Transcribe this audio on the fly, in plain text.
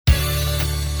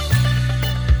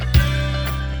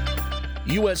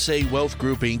USA Wealth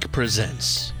Group Inc.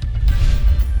 presents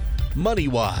Money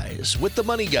Wise with the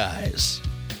Money Guys.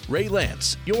 Ray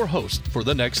Lance, your host for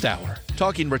the next hour,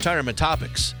 talking retirement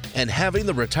topics and having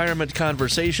the retirement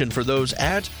conversation for those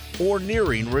at or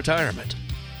nearing retirement.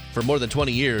 For more than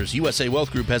 20 years, USA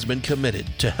Wealth Group has been committed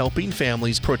to helping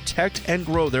families protect and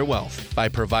grow their wealth by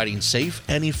providing safe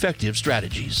and effective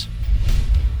strategies.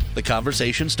 The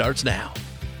conversation starts now.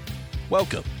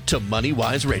 Welcome to Money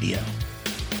Wise Radio.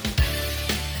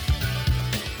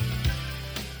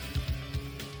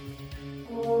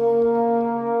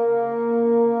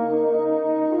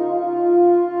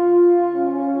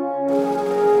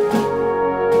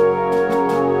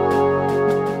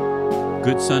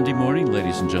 Good Sunday morning,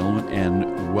 ladies and gentlemen,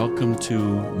 and welcome to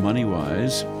Money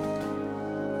Wise.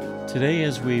 Today,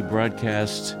 as we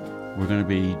broadcast, we're going to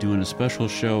be doing a special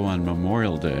show on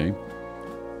Memorial Day,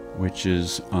 which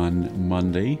is on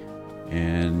Monday,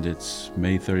 and it's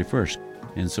May 31st.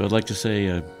 And so I'd like to say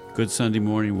a good Sunday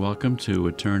morning welcome to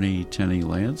Attorney Tenny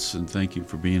Lance, and thank you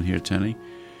for being here, Tenny.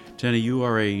 Tenny, you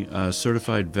are a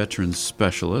certified veterans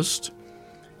specialist,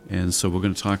 and so we're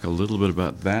going to talk a little bit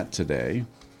about that today.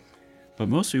 But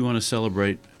mostly we want to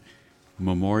celebrate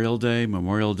Memorial Day.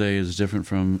 Memorial Day is different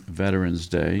from Veterans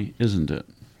Day, isn't it?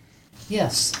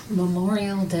 Yes,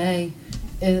 Memorial Day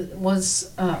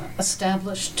was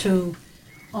established to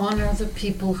honor the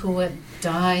people who had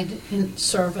died in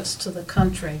service to the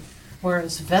country,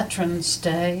 whereas Veterans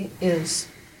Day is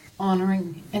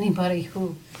honoring anybody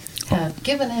who had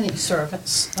given any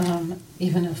service,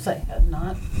 even if they had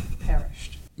not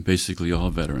perished. Basically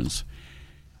all veterans.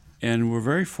 And we're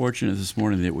very fortunate this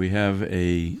morning that we have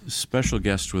a special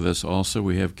guest with us also.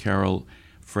 We have Carol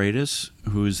Freitas,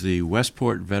 who is the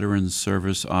Westport Veterans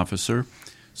Service Officer.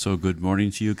 So good morning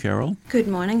to you, Carol. Good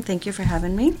morning. Thank you for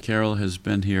having me. Carol has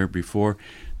been here before.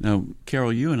 Now,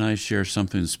 Carol, you and I share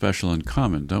something special in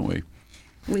common, don't we?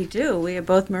 We do. We are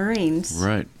both Marines.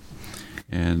 Right.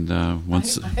 And I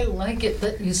like it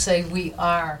that you say we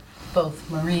are both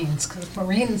Marines, because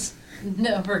Marines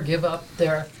never give up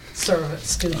their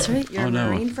service, do they? That's right. You're a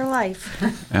Marine for life.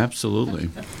 Absolutely.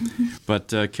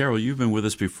 But Carol, you've been with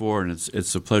us before, and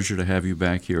it's a pleasure to have you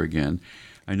back here again.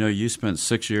 I know you spent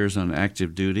 6 years on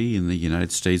active duty in the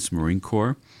United States Marine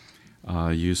Corps.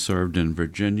 You served in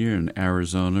Virginia and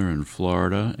Arizona and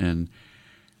Florida and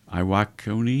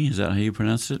Iwakuni, is that how you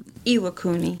pronounce it?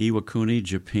 Iwakuni,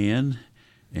 Japan.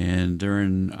 And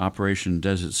during Operation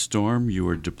Desert Storm, you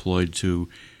were deployed to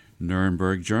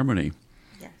Nuremberg, Germany.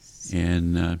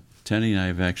 And Tenny and I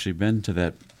have actually been to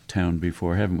that town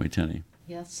before, haven't we, Tenny?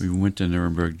 Yes. We went to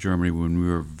Nuremberg, Germany when we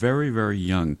were very, very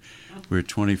young. We were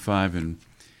 25, and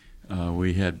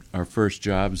we had our first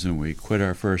jobs, and we quit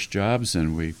our first jobs,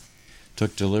 and we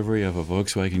took delivery of a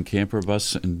Volkswagen camper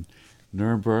bus in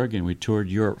Nuremberg, and we toured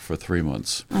Europe for 3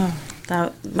 months. Oh,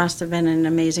 that must have been an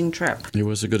amazing trip. It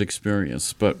was a good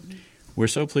experience, but we're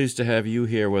so pleased to have you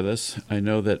here with us. I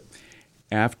know that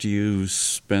after you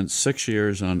spent 6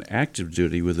 years on active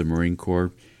duty with the Marine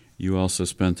Corps, you also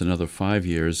spent another 5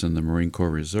 years in the Marine Corps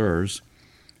Reserves,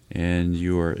 and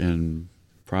you are in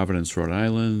Providence, Rhode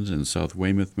Island, and South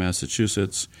Weymouth,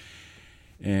 Massachusetts,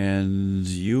 and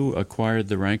you acquired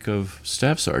the rank of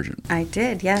Staff Sergeant. I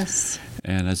did, yes.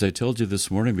 And as I told you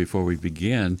this morning before we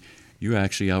began, you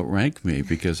actually outranked me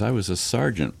because I was a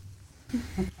sergeant.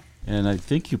 And I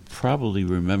think you probably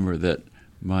remember that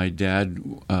my dad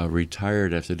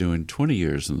retired after doing 20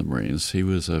 years in the Marines. He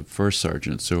was a first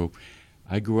sergeant, so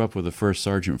I grew up with a first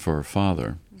sergeant for a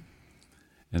father.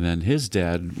 And then his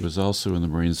dad was also in the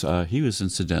Marines. He was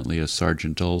incidentally a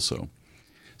sergeant also.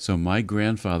 So my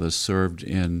grandfather served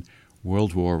in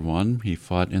World War I. He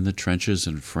fought in the trenches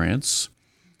in France.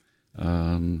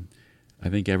 I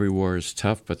think every war is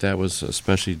tough, but that was a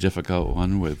especially difficult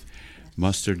one with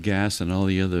mustard gas and all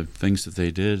the other things that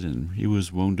they did, and he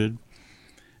was wounded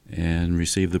and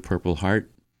received the Purple Heart.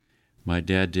 My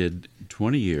dad did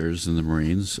 20 years in the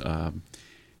Marines.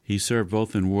 He served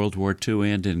both in World War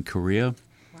II and in Korea.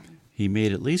 Wow. He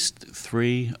made at least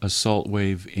 3 assault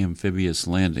wave amphibious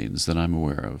landings that I'm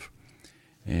aware of.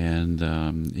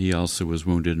 And he also was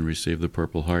wounded and received the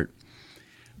Purple Heart.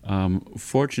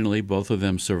 Fortunately, both of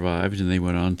them survived, and they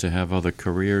went on to have other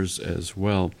careers as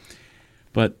well.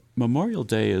 But Memorial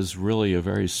Day is really a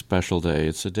very special day.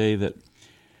 It's a day that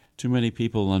too many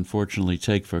people unfortunately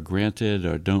take for granted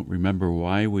or don't remember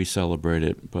why we celebrate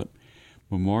it. But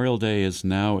Memorial Day is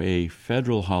now a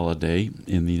federal holiday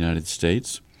in the United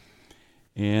States,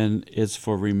 and it's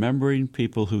for remembering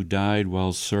people who died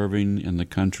while serving in the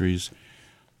country's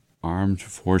armed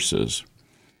forces.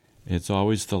 It's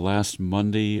always the last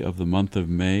Monday of the month of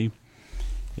May,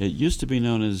 It used to be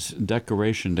known as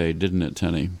Decoration Day, didn't it,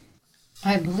 Tenny?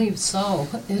 I believe so.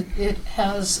 It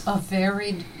has a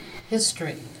varied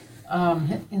history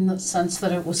in the sense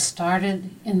that it was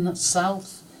started in the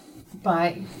South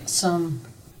by some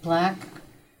black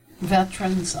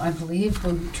veterans, I believe,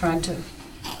 who tried to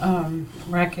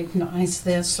recognize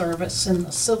their service in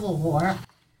the Civil War.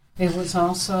 It was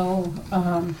also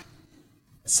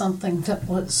something that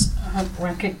was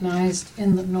recognized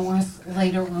in the North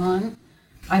later on.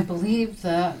 I believe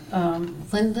that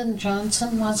Lyndon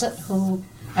Johnson, was it, who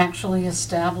actually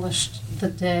established the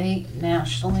day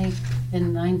nationally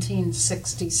in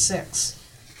 1966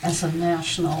 as a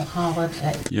national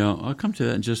holiday. Yeah, I'll come to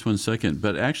that in just one second.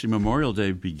 But actually, Memorial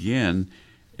Day began,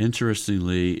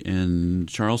 interestingly, in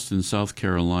Charleston, South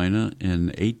Carolina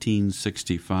in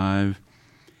 1865.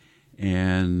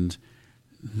 And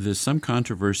there's some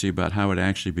controversy about how it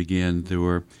actually began. There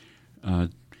were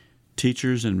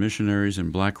teachers and missionaries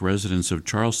and black residents of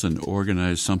Charleston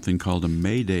organized something called a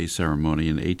May Day ceremony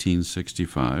in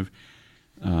 1865.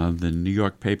 The New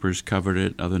York papers covered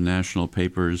it, other national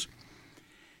papers.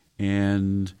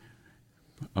 And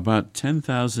about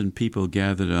 10,000 people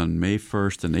gathered on May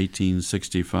 1st in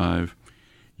 1865.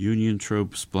 Union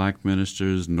troops, black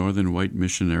ministers, northern white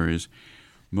missionaries.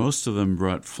 Most of them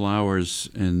brought flowers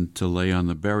in to lay on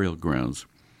the burial grounds.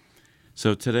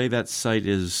 So today that site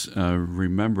is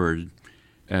remembered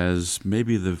as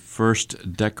maybe the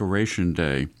first Decoration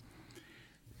Day.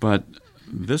 But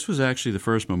this was actually the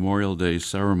first Memorial Day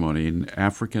ceremony, and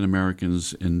African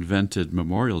Americans invented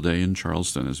Memorial Day in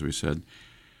Charleston, as we said.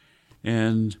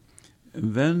 And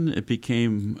then it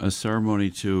became a ceremony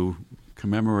to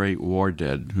commemorate war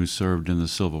dead who served in the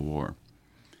Civil War.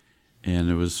 And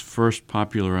it was first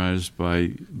popularized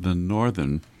by the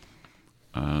Northern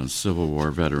Civil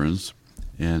War veterans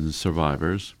and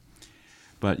survivors.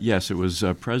 But yes, it was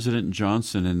President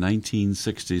Johnson in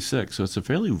 1966, so it's a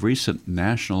fairly recent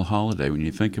national holiday when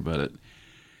you think about it.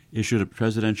 Issued a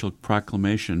presidential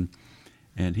proclamation,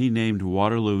 and he named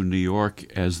Waterloo, New York,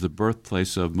 as the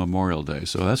birthplace of Memorial Day.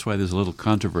 So that's why there's a little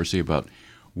controversy about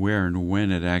where and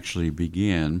when it actually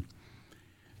began.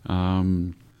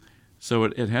 So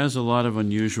it has a lot of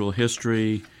unusual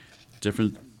history.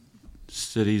 Different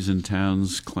cities and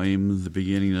towns claim the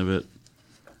beginning of it,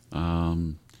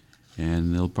 and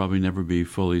they'll probably never be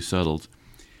fully settled.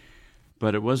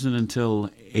 But it wasn't until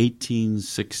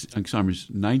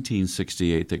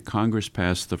 1968 that Congress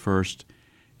passed the first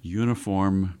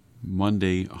Uniform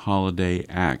Monday Holiday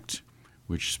Act,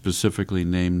 which specifically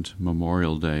named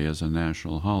Memorial Day as a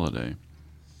national holiday.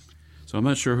 So I'm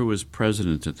not sure who was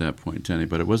president at that point, Tenny,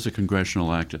 but it was a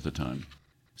congressional act at the time.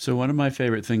 So one of my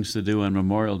favorite things to do on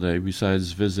Memorial Day,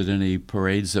 besides visit any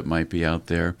parades that might be out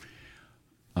there,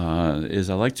 is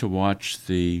I like to watch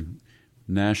the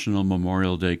National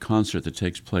Memorial Day concert that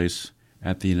takes place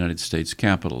at the United States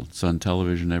Capitol. It's on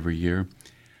television every year.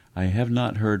 I have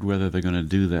not heard whether they're going to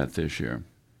do that this year.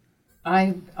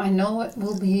 I know it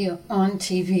will be on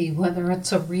TV. Whether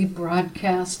it's a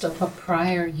rebroadcast of a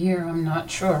prior year, I'm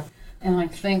not sure. And I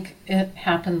think it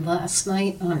happened last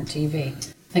night on TV.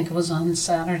 I think it was on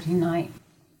Saturday night.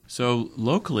 So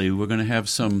locally, we're going to have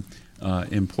some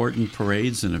important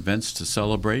parades and events to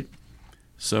celebrate.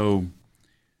 So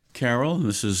Carol, and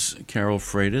this is Carol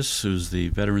Freitas, who's the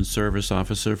Veteran Service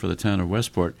Officer for the town of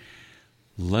Westport.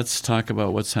 Let's talk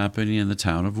about what's happening in the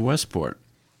town of Westport.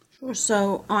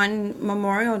 So on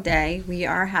Memorial Day, we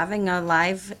are having a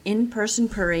live in-person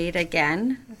parade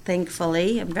again,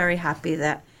 thankfully. I'm very happy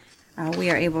that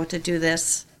we are able to do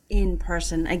this in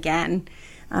person again.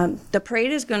 The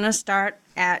parade is going to start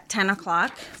at 10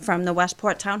 o'clock from the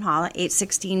Westport Town Hall at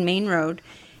 816 Main Road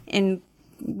and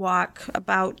walk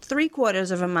about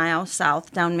 3/4 of a mile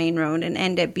south down Main Road and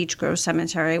end at Beech Grove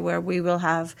Cemetery, where we will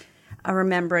have a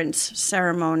remembrance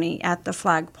ceremony at the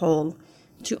flagpole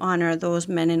to honor those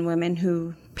men and women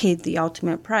who paid the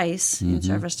ultimate price in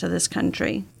service to this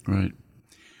country. Right.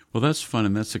 Well, that's fun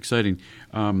and that's exciting.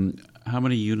 How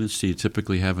many units do you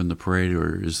typically have in the parade,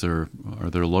 or are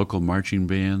there local marching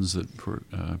bands that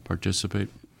participate?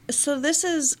 So this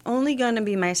is only going to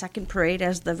be my second parade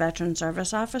as the Veteran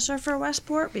Service Officer for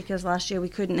Westport, because last year we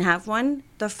couldn't have one.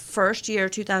 The first year,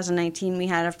 2019, we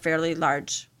had a fairly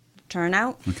large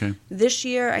turnout. Okay. This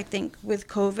year, I think with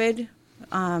COVID,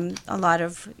 a lot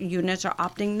of units are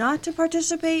opting not to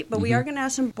participate, but we are going to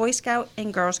have some Boy Scout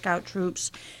and Girl Scout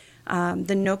troops.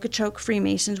 The Nokachoke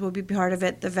Freemasons will be part of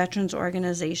it, the veterans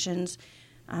organizations.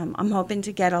 I'm hoping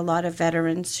to get a lot of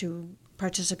veterans who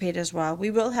participate as well.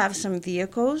 We will have some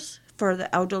vehicles for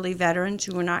the elderly veterans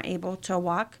who are not able to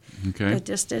walk the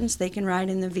distance. They can ride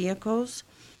in the vehicles.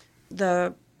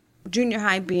 The junior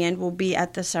high band will be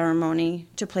at the ceremony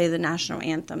to play the national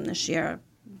anthem this year.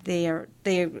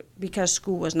 Because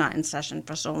school was not in session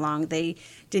for so long, they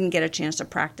didn't get a chance to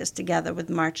practice together with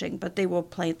marching, but they will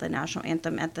play the national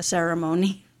anthem at the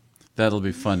ceremony. That'll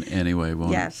be fun anyway,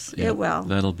 won't it? Yes, it will.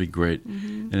 That'll be great.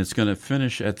 And it's going to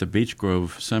finish at the Beech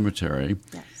Grove Cemetery.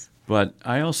 Yes. But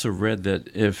I also read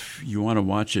that if you want to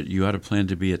watch it, you ought to plan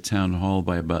to be at Town Hall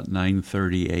by about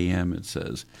 9:30 a.m., it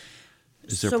says.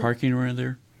 Is there parking around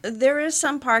there? There is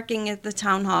some parking at the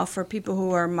town hall for people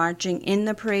who are marching in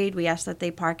the parade. We ask that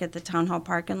they park at the town hall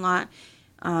parking lot.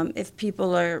 If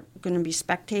people are going to be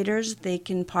spectators, they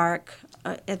can park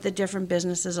at the different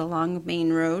businesses along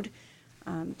Main Road.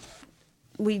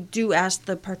 We do ask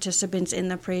the participants in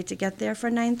the parade to get there for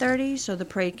 9:30, so the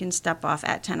parade can step off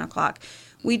at 10 o'clock.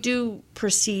 We do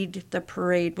precede the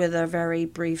parade with a very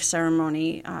brief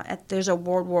ceremony. There's a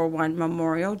World War I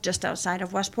memorial just outside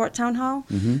of Westport Town Hall.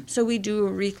 So we do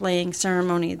a wreath-laying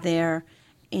ceremony there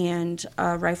and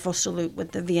a rifle salute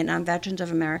with the Vietnam Veterans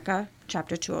of America,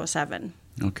 Chapter 207.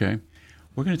 Okay.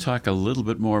 We're going to talk a little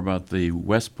bit more about the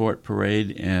Westport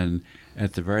Parade, and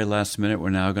at the very last minute, we're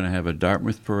now going to have a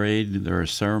Dartmouth Parade. There are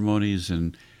ceremonies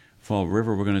in Fall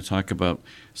River we're going to talk about.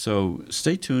 So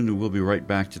stay tuned, and we'll be right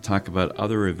back to talk about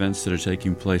other events that are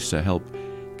taking place to help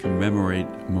commemorate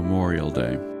Memorial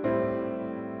Day.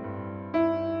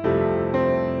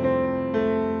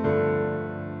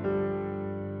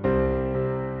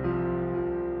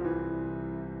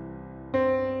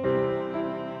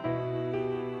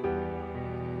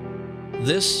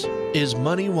 This is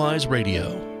MoneyWise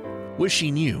Radio,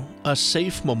 wishing you a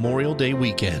safe Memorial Day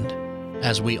weekend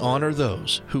as we honor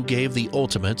those who gave the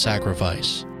ultimate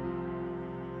sacrifice.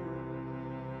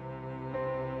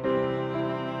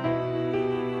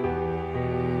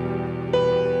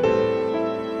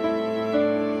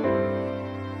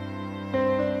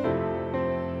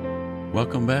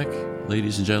 Welcome back,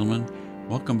 ladies and gentlemen.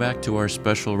 Welcome back to our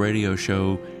special radio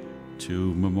show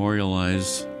to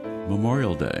memorialize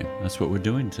Memorial Day. That's what we're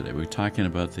doing today. We're talking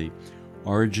about the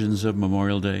origins of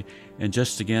Memorial Day. And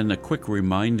just again, a quick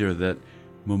reminder that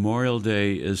Memorial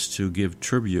Day is to give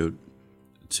tribute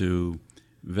to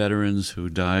veterans who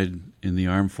died in the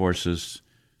armed forces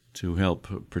to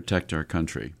help protect our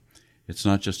country. It's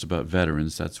not just about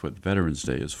veterans. That's what Veterans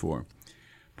Day is for.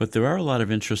 But there are a lot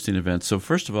of interesting events. So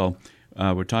first of all,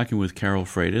 we're talking with Carol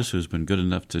Freitas, who's been good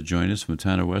enough to join us from the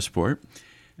town of Westport,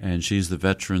 and she's the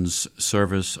Veterans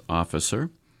Service Officer.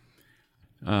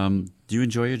 Do you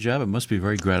enjoy your job? It must be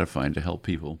very gratifying to help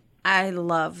people. I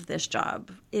love this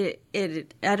job. I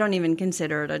don't even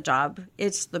consider it a job.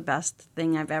 It's the best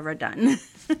thing I've ever done.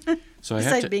 So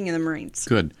Besides being in the Marines.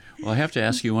 Good. Well, I have to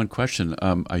ask you one question.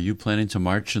 Are you planning to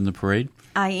march in the parade?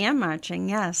 I am marching,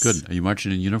 yes. Good. Are you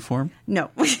marching in uniform?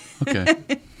 No. Okay.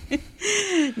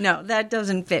 No, that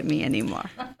doesn't fit me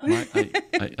anymore.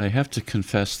 I have to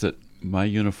confess that my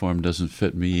uniform doesn't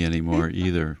fit me anymore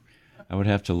either. I would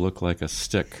have to look like a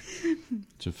stick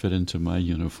to fit into my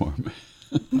uniform.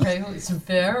 Ray was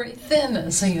very thin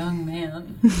as a young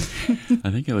man. I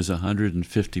think I was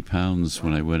 150 pounds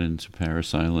when I went into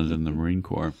Parris Island in the Marine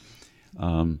Corps.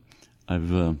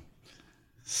 I've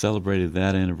celebrated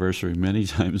that anniversary many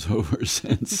times over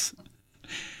since.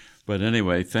 But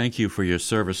anyway, thank you for your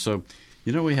service. So,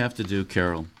 you know what we have to do,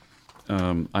 Carol?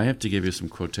 I have to give you some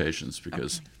quotations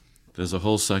because there's a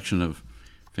whole section of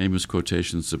famous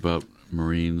quotations about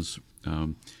Marines.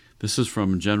 This is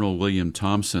from General William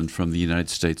Thompson from the United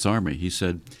States Army. He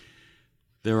said,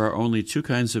 "There are only two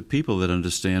kinds of people that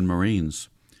understand Marines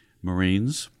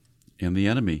and the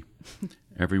enemy.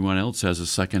 Everyone else has a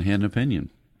second-hand opinion."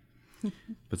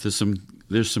 But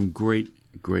there's some great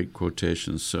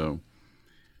quotations. So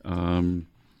I'll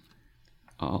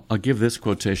give this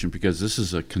quotation because this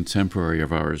is a contemporary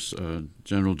of ours,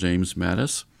 General James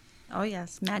Mattis. Oh,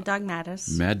 yes, Mad Dog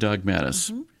Mattis. Mad Dog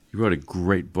Mattis. Mm-hmm. He wrote a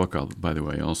great book, by the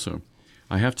way, also.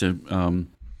 I have to,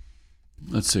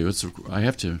 I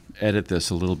have to edit this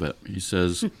a little bit. He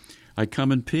says, "I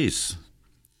come in peace."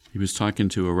 He was talking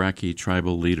to Iraqi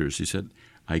tribal leaders. He said,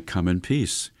 "I come in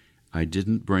peace. I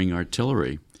didn't bring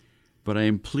artillery, but I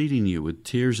am pleading you with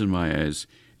tears in my eyes.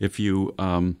 If you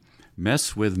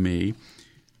mess with me,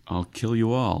 I'll kill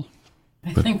you all."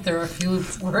 I think there are a few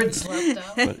words left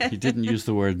out. But he didn't use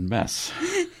the word mess.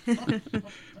 But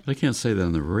I can't say that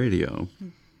on the radio.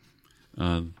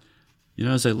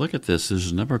 As I look at this,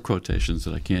 there's a number of quotations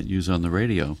that I can't use on the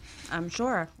radio. I'm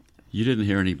sure. You didn't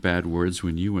hear any bad words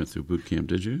when you went through boot camp,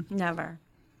 did you? Never.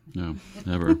 No,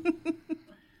 never.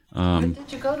 When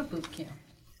did you go to boot camp?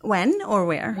 When or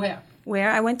where? Where?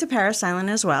 Where? I went to Parris Island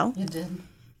as well. You did?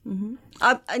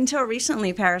 Up until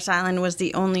recently, Parris Island was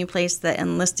the only place that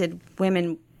enlisted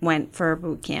women went for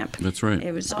boot camp. That's right.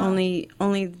 It was only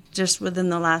just within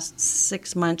the last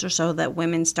 6 months or so that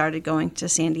women started going to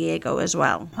San Diego as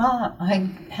well. I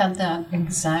had that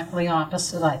exactly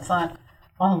opposite. I thought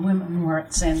all women were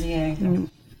at San Diego.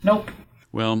 Nope.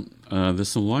 Well, there's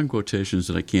some long quotations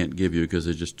that I can't give you because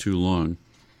they're just too long.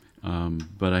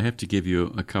 But I have to give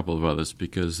you a couple of others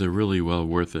because they're really well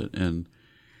worth it. And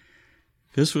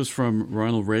this was from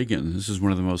Ronald Reagan. This is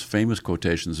one of the most famous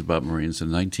quotations about Marines.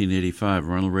 In 1985,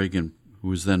 Ronald Reagan, who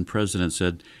was then president,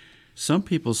 said, "Some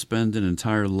people spend an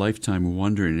entire lifetime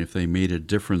wondering if they made a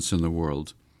difference in the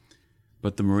world,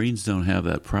 but the Marines don't have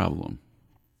that problem."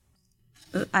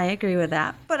 I agree with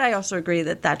that, but I also agree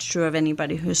that that's true of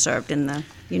anybody who served in the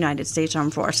United States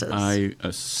Armed Forces. I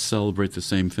celebrate the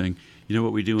same thing. You know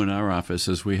what we do in our office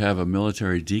is we have a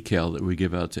military decal that we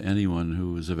give out to anyone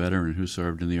who is a veteran who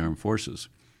served in the armed forces.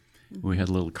 We had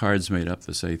little cards made up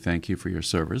that say, "Thank you for your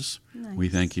service." Nice. We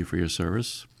thank you for your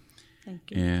service. Thank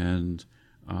you. And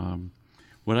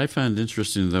what I found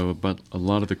interesting, though, about a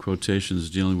lot of the quotations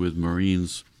dealing with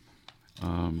Marines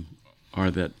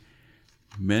are that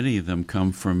many of them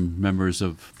come from members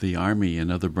of the Army and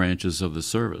other branches of the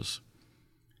service.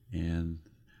 And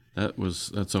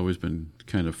that's always been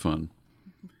kind of fun.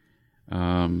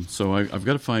 So I've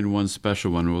got to find one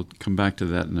special one. We'll come back to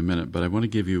that in a minute. But I want to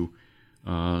give you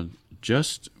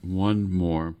just one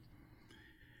more.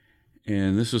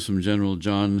 And this is from General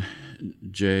John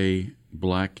J.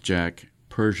 Blackjack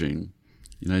Pershing,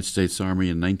 United States Army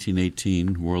in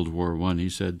 1918, World War I. He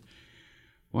said,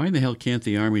 "Why in the hell can't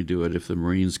the Army do it if the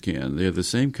Marines can? They're the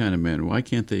same kind of men. Why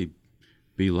can't they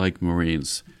be like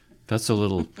Marines?" That's a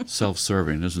little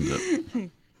self-serving, isn't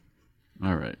it?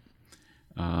 All right.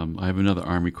 I have another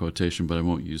Army quotation, but I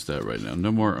won't use that right now.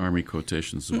 No more Army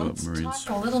quotations about Marines. Let's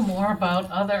talk a little more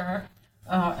about other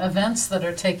events that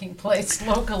are taking place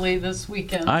locally this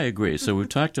weekend. I agree. So we've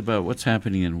talked about what's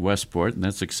happening in Westport, and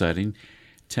that's exciting.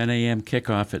 10 a.m.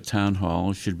 kickoff at Town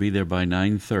Hall. Should be there by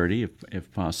 9:30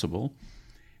 if possible.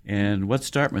 And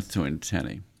what's Dartmouth doing,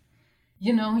 Tenny?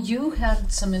 You know, you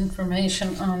had some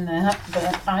information on that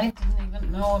I didn't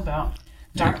even know about.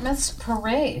 Dartmouth's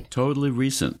parade. Totally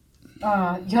recent.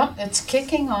 Yep, it's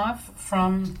kicking off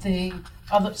from the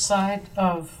other side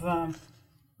of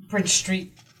Bridge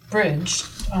Street Bridge,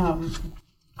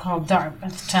 called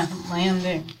Dartmouth Town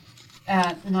Landing,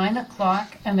 at 9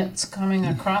 o'clock, and it's coming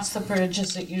across the bridge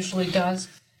as it usually does,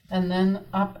 and then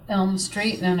up Elm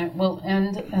Street, and it will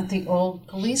end at the old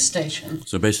police station.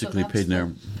 So basically, that's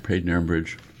Paid-Nairn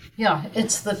Bridge. Yeah,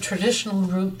 it's the traditional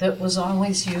route that was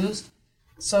always used.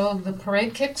 So the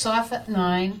parade kicks off at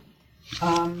 9.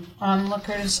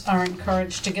 Onlookers are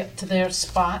encouraged to get to their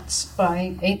spots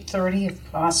by 8:30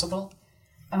 if possible.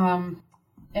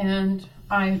 And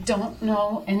I don't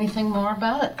know anything more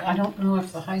about it. I don't know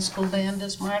if the high school band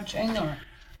is marching or...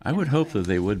 I would hope that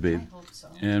they would be. I hope so.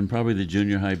 And probably the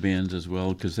junior high bands as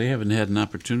well, because they haven't had an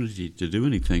opportunity to do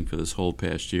anything for this whole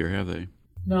past year, have they?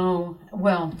 No,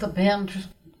 well, the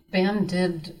band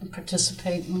did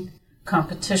participate in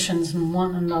competitions and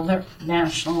won another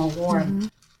national award.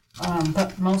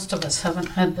 But most of us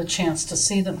haven't had the chance to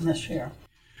see them this year.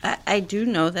 I do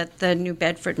know that the New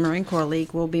Bedford Marine Corps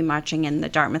League will be marching in the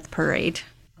Dartmouth Parade.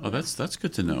 Oh, that's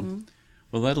good to know.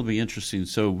 Well, that'll be interesting.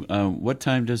 So what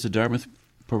time does the Dartmouth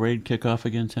Parade kick off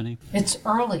again, Tenny? It's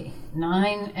early,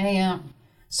 9 a.m.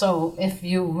 So if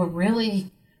you were really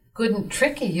good and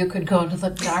tricky, you could go to the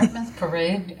Dartmouth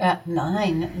Parade at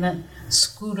 9 and then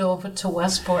scoot over to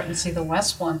Westport and see the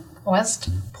Westport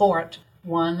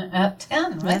one at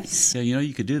 10, right? Yes. Yeah,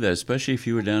 you could do that, especially if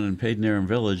you were down in Paid-Nairn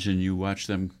Village and you watch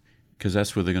them, because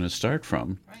that's where they're going to start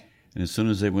from. Right. And as soon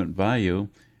as they went by you,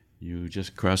 you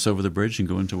just cross over the bridge and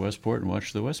go into Westport and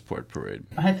watch the Westport Parade.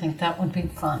 I think that would be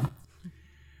fun.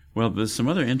 Well, there's some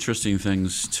other interesting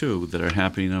things, too, that are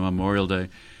happening on Memorial Day.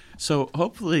 So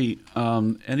hopefully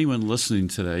anyone listening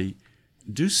today,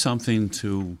 do something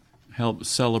to help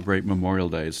celebrate Memorial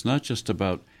Day. It's not just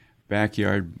about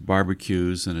backyard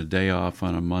barbecues and a day off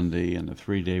on a Monday and a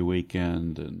 3-day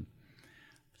weekend and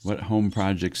what home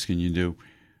projects can you do.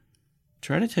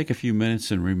 Try to take a few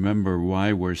minutes and remember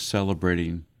why we're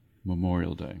celebrating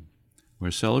Memorial Day.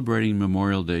 We're celebrating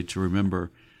Memorial Day to remember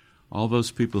all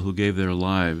those people who gave their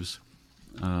lives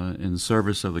in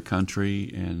service of the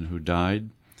country and who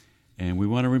died. And we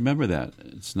want to remember that.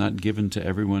 It's not given to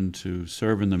everyone to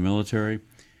serve in the military.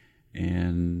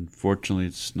 And fortunately,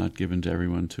 it's not given to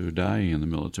everyone to die in the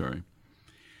military.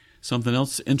 Something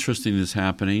else interesting is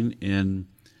happening in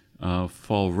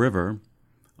Fall River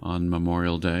on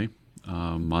Memorial Day,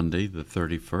 Monday, the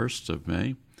 31st of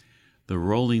May. the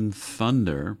Rolling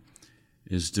Thunder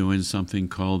is doing something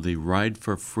called the Ride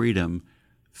for Freedom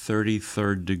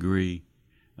 33rd degree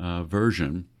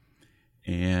version.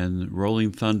 And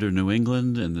Rolling Thunder New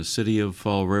England and the City of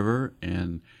Fall River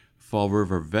and Fall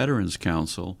River Veterans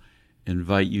Council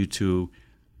invite you to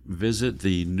visit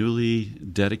the newly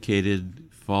dedicated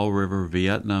Fall River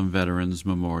Vietnam Veterans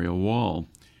Memorial Wall,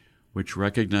 which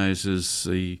recognizes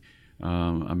the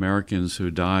Americans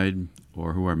who died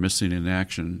or who are missing in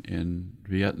action in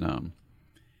Vietnam.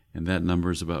 And that number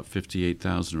is about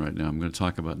 58,000 right now. I'm going to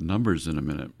talk about numbers in a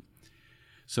minute.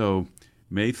 So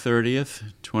May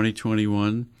 30th,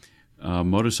 2021,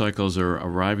 motorcycles are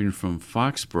arriving from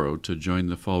Foxborough to join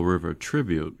the Fall River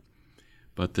Tribute,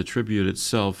 but the tribute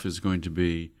itself is going to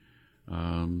be,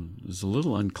 there's a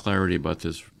little unclarity about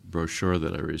this brochure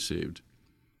that I received.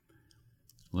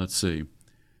 Let's see.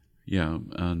 Yeah,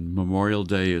 on Memorial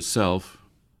Day itself,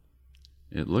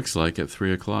 it looks like at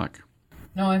 3 o'clock.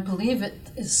 No, I believe it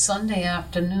is Sunday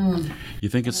afternoon. You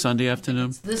think it's Sunday afternoon?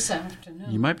 It's this afternoon.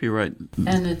 You might be right.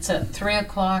 And it's at 3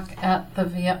 o'clock at the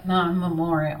Vietnam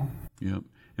Memorial. Yep.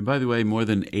 And by the way, more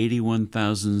than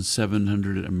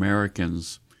 81,700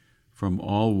 Americans from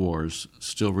all wars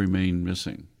still remain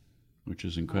missing, which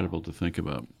is incredible to think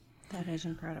about. That is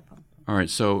incredible. All right,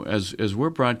 so as we're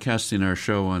broadcasting our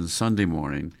show on Sunday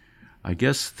morning, I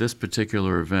guess this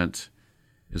particular event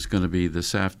is going to be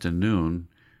this afternoon,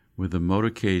 with the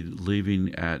motorcade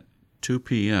leaving at 2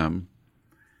 p.m.,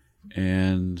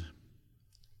 and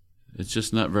it's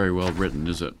just not very well written,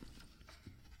 is it?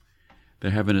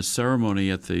 They're having a ceremony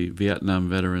at the Vietnam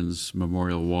Veterans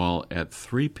Memorial Wall at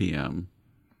 3 p.m.,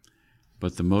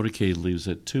 but the motorcade leaves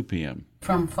at 2 p.m.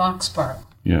 From Foxborough.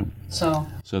 Yeah. So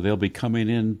they'll be coming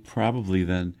in probably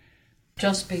then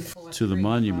just before to the 3,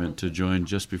 monument to probably. join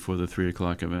just before the 3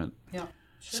 o'clock event. Yeah.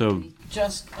 So Be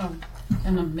just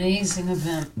an amazing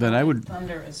event. Then I would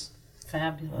Thunder is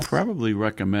fabulous. probably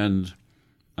recommend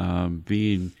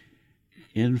being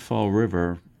in Fall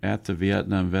River at the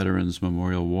Vietnam Veterans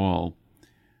Memorial Wall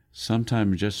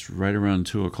sometime just right around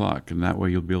 2 o'clock, and that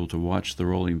way you'll be able to watch the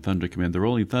Rolling Thunder come in. The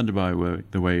Rolling Thunder, by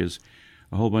the way, is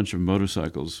a whole bunch of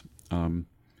motorcycles. Have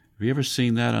you ever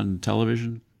seen that on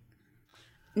television?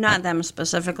 Not them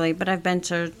specifically, but I've been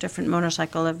to different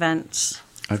motorcycle events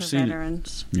for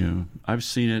veterans. Yeah, I've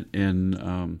seen it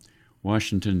in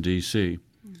Washington, D.C.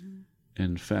 Mm-hmm.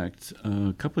 In fact,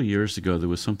 a couple of years ago, there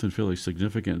was something fairly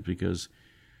significant because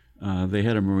they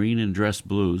had a Marine in dress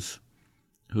blues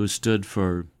who stood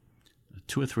for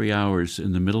 2 or 3 hours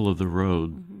in the middle of the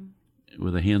road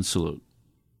with a hand salute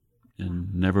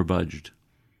and never budged.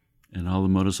 And all the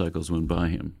motorcycles went by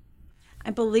him.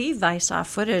 I believe I saw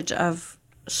footage of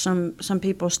some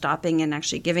people stopping and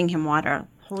actually giving him water,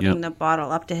 holding the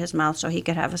bottle up to his mouth so he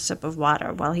could have a sip of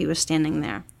water while he was standing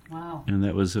there. Wow. And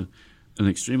that was an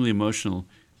extremely emotional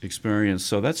experience.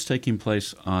 So that's taking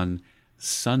place on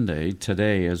Sunday,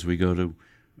 today, as we go to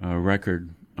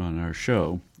record on our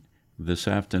show this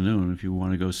afternoon, if you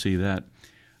want to go see that.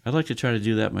 I'd like to try to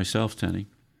do that myself, Tenny.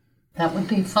 That would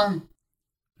be fun.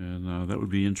 And that would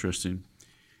be interesting.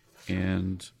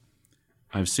 And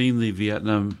I've seen the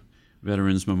Vietnam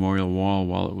Veterans Memorial Wall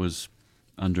while it was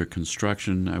under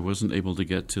construction. I wasn't able to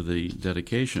get to the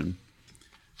dedication.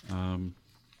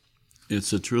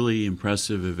 It's a truly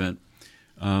impressive event.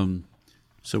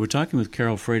 So we're talking with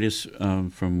Carol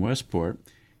Freitas from Westport.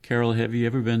 Carol, have you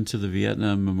ever been to the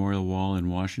Vietnam Memorial Wall in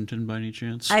Washington by any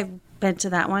chance? I've been to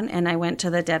that one, and I went to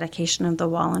the dedication of the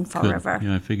wall in Fall River.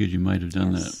 Yeah, I figured you might have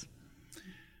done that.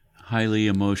 Highly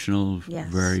emotional,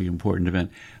 very important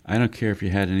event. I don't care if you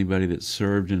had anybody that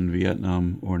served in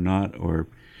Vietnam or not, or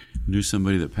knew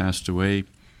somebody that passed away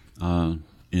in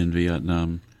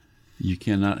Vietnam. You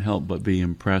cannot help but be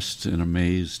impressed and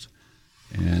amazed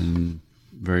and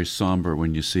very somber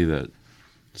when you see that.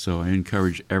 So I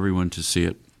encourage everyone to see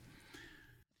it.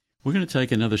 We're going to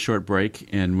take another short break,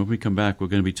 and when we come back, we're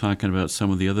going to be talking about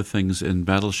some of the other things in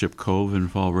Battleship Cove in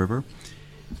Fall River,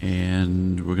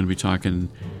 and we're going to be talking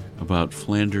about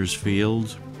Flanders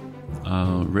Field,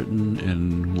 written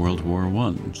in World War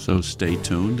I. So stay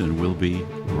tuned, and we'll be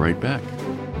right back.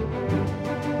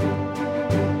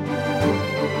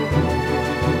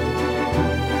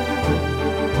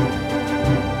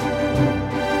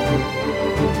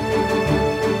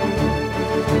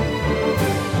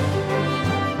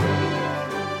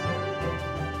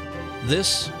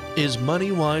 This is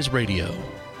MoneyWise Radio,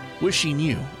 wishing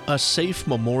you a safe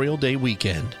Memorial Day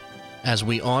weekend as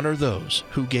we honor those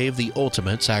who gave the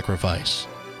ultimate sacrifice.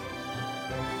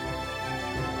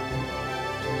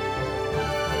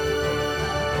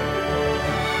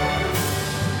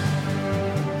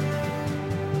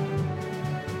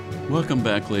 Welcome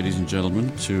back, ladies and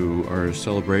gentlemen, to our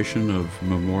celebration of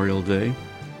Memorial Day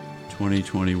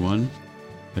 2021.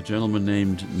 A gentleman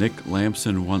named Nick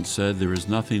Lampson once said, "There is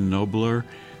nothing nobler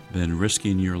than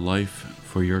risking your life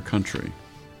for your country."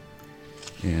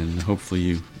 And hopefully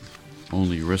you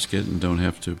only risk it and don't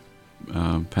have to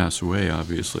pass away,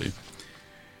 obviously.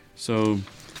 So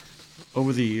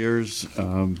over the years,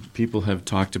 people have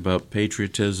talked about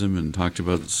patriotism and talked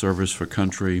about service for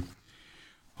country,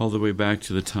 all the way back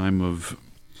to the time of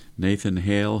Nathan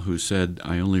Hale, who said,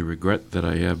 "I only regret that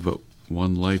I have but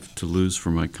one life to lose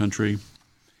for my country."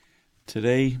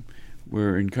 Today,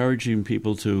 we're encouraging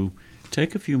people to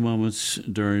take a few moments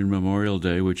during Memorial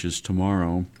Day, which is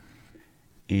tomorrow,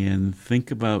 and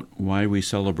think about why we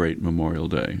celebrate Memorial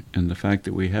Day and the fact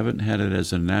that we haven't had it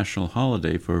as a national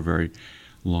holiday for a very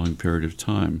long period of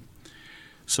time.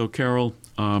 So, Carol,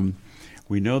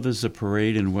 we know there's a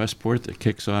parade in Westport that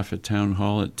kicks off at Town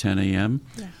Hall at 10 a.m.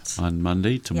 Yes. on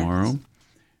Monday, tomorrow. Yes.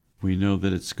 We know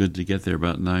that it's good to get there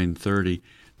about 9:30.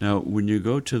 Now, when you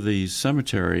go to the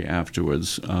cemetery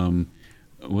afterwards,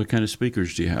 what kind of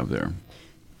speakers do you have there?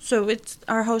 So it's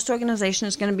our host organization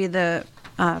is going to be the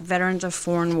Veterans of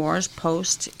Foreign Wars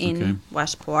Post in Okay.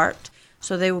 Westport.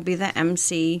 So they will be the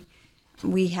MC.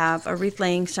 We have a wreath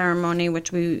laying ceremony,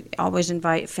 which we always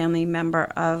invite family member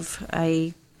of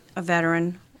a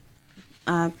veteran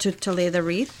to lay the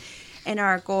wreath. And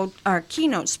our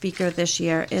keynote speaker this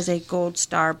year is a Gold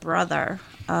Star brother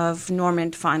of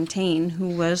Norman Fontaine, who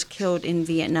was killed in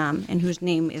Vietnam and whose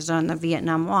name is on the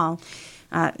Vietnam Wall.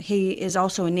 He is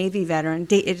also a Navy veteran.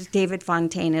 David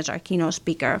Fontaine is our keynote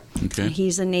speaker. Okay.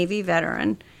 He's a Navy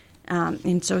veteran.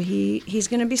 And so he's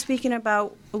going to be speaking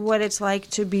about what it's like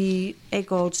to be a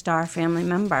Gold Star family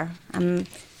member.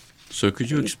 So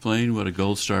could you explain what a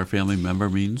Gold Star family member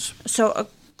means? So a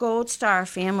Gold Star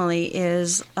family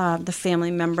is the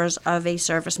family members of a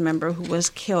service member who was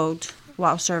killed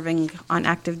while serving on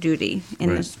active duty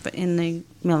in the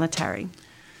military.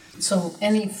 So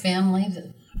any family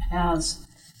that has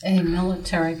a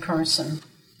military person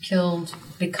killed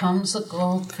becomes a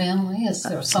gold family? Is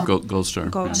there some Gold Star.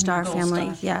 Gold Star Gold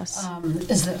family, Star. yes.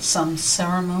 Is there some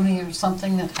ceremony or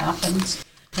something that happens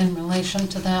in relation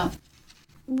to that?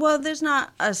 Well, there's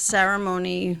not a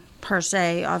ceremony per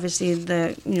se. Obviously,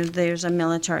 there's a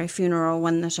military funeral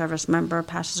when the service member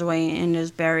passes away and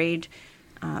is buried.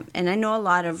 And I know a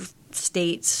lot of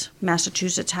states,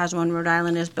 Massachusetts has one, Rhode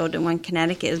Island is building one,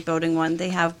 Connecticut is building one. They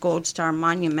have Gold Star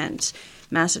monuments.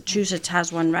 Massachusetts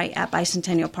has one right at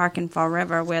Bicentennial Park in Fall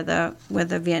River, where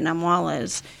the Vietnam Wall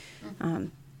is.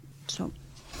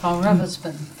 Fall River's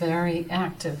been very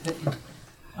active in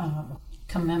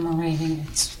commemorating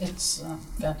its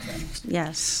veterans.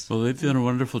 Yes. Well, they've done a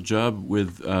wonderful job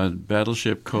with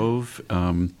Battleship Cove,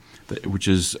 which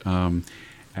is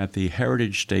at the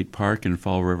Heritage State Park in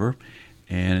Fall River,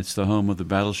 and it's the home of the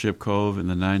Battleship Cove and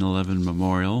the 9/11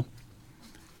 Memorial,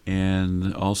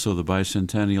 and also the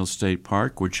Bicentennial State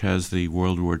Park, which has the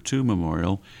World War II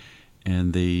Memorial,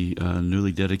 and the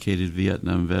newly dedicated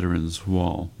Vietnam Veterans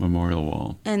Memorial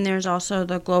Wall. And there's also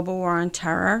the Global War on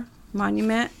Terror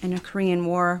monument and a Korean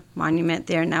War monument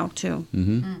there now too.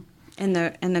 Mm-hmm.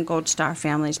 And the Gold Star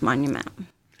Family's monument.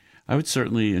 I would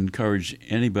certainly encourage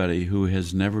anybody who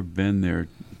has never been there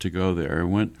to go there. I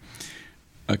went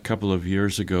a couple of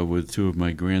years ago with two of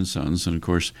my grandsons, and of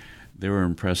course they were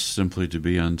impressed simply to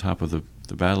be on top of the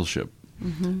battleship,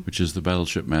 which is the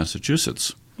Battleship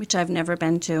Massachusetts. Which I've never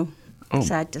been to,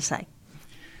 sad to say.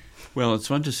 Well, it's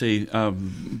fun to see.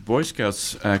 Boy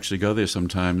Scouts actually go there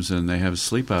sometimes, and they have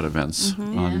sleep-out events.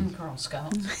 And Girl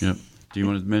Scouts. Yep. Do you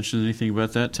want to mention anything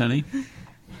about that, Tenny?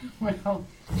 Well,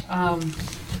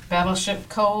 Battleship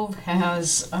Cove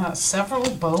has several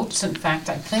boats. In fact,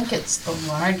 I think it's the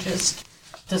largest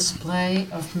display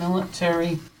of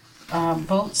military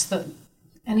boats that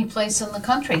any place in the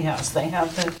country has. They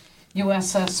have the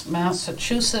USS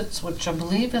Massachusetts, which I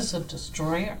believe is a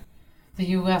destroyer.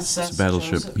 The USS... It's a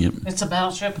battleship, yep. It's a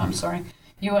battleship, I'm sorry.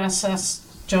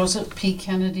 USS Joseph P.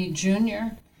 Kennedy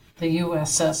Jr., the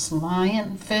USS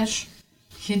Lionfish,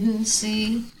 Hidden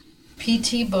Sea,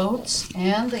 PT boats,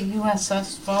 and the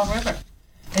USS Fall River.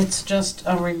 It's just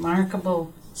a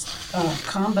remarkable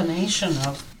combination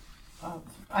of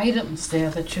items there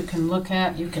that you can look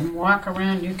at, you can walk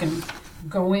around, you can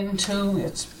go into.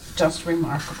 It's just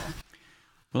remarkable.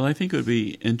 Well, I think it would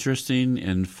be interesting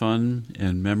and fun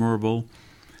and memorable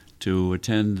to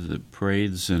attend the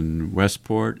parades in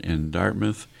Westport and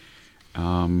Dartmouth.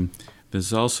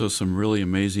 There's also some really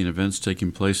amazing events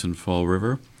taking place in Fall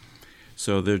River.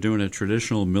 So they're doing a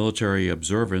traditional military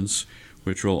observance,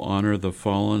 which will honor the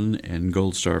fallen and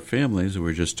Gold Star families that we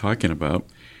were just talking about.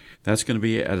 That's going to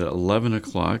be at 11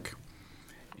 o'clock,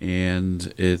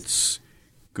 and it's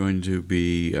going to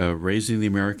be raising the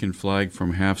American flag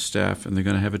from half-staff, and they're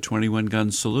going to have a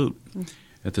 21-gun salute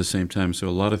at the same time. So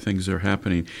a lot of things are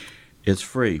happening. It's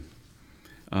free.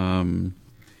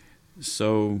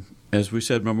 So, as we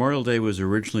said, Memorial Day was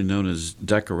originally known as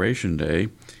Decoration Day,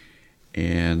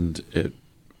 and it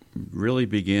really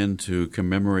began to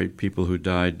commemorate people who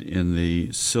died in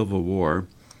the Civil War,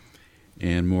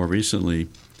 and more recently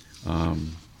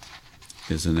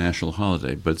is a national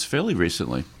holiday, but it's fairly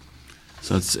recently.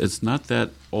 So it's not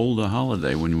that old a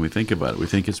holiday when we think about it. We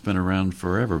think it's been around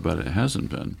forever, but it hasn't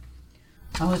been.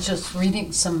 I was just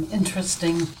reading some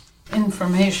interesting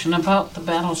information about the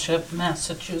battleship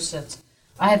Massachusetts.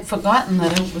 I had forgotten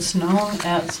that it was known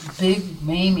as Big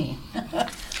Mamie.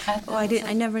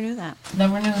 I never knew that.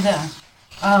 Never knew that.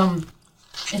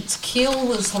 Its keel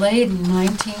was laid in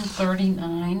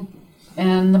 1939,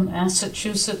 and the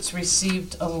Massachusetts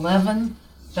received 11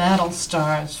 battle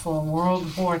stars for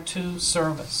World War II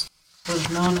service. It was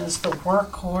known as the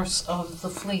workhorse of the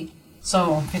fleet.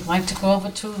 So if you'd like to go over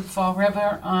to Fall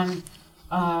River on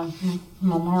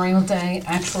Memorial Day,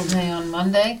 actual day on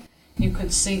Monday, you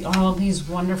could see all of these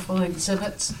wonderful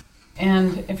exhibits.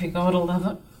 And if you go at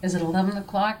 11, is it 11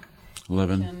 o'clock?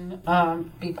 11. You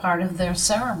can be part of their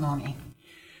ceremony.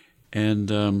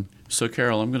 And so,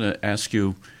 Carol, I'm going to ask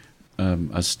you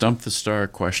a Stump the Star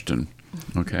question,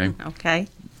 okay? Okay.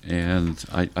 And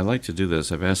I like to do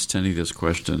this. I've asked Tenny this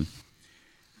question.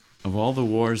 Of all the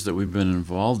wars that we've been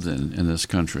involved in this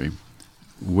country,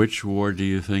 which war do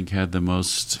you think had the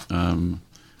most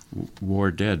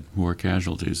war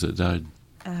casualties that died?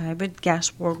 I would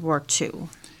guess World War II.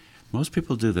 Most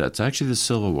people do that. It's actually the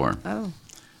Civil War. Oh.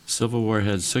 Civil War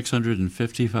had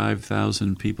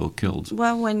 655,000 people killed.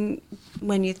 Well, when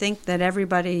you think that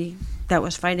everybody that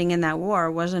was fighting in that war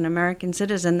was an American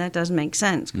citizen, that doesn't make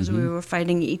sense because we were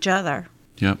fighting each other.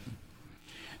 Yep.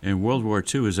 And World War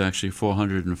II is actually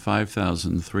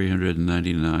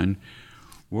 405,399.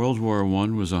 World War I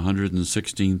was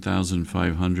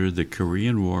 116,500. The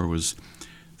Korean War was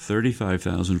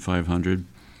 35,500.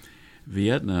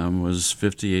 Vietnam was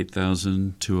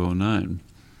 58,209.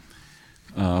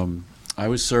 I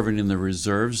was serving in the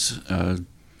reserves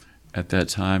at that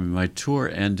time, and my tour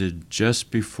ended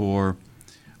just before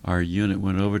our unit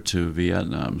went over to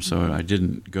Vietnam, so I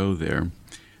didn't go there.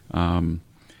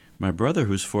 My brother,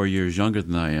 who's 4 years younger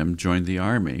than I am, joined the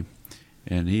Army,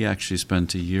 and he actually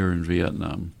spent a year in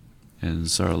Vietnam and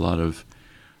saw a lot of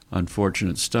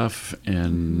unfortunate stuff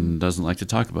and doesn't like to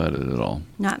talk about it at all.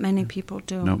 Not many people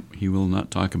do. Nope, he will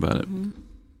not talk about it.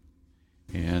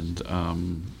 And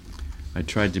I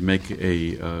tried to make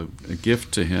a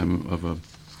gift to him of a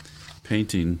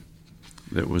painting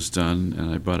that was done,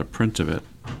 and I bought a print of it.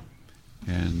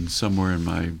 And somewhere in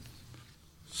my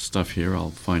stuff here,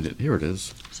 I'll find it. Here it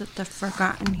is. Is it The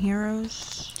Forgotten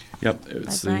Heroes? Yep,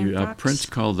 it's Brian the Fox? print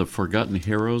called The Forgotten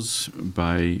Heroes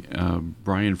by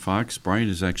Brian Fox. Brian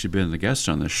has actually been the guest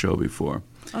on this show before.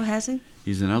 Oh, has he?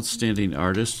 He's an outstanding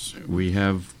artist. We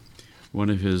have one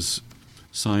of his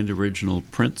signed original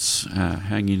prints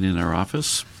hanging in our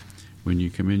office. When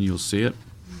you come in, you'll see it.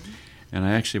 And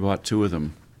I actually bought two of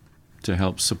them to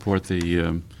help support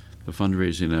the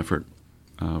fundraising effort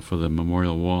for the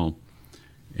memorial wall.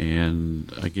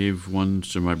 And I gave one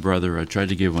to my brother. I tried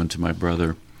to give one to my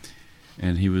brother,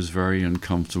 and he was very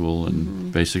uncomfortable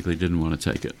and basically didn't want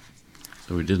to take it.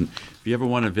 So we didn't. If you ever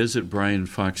want to visit Brian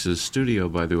Fox's studio,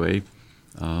 by the way,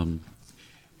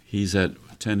 he's at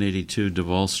 1082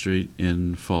 Duval Street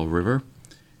in Fall River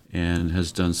and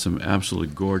has done some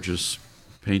absolutely gorgeous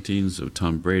paintings of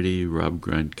Tom Brady, Rob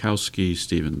Gronkowski,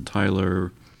 Steven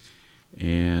Tyler,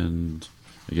 and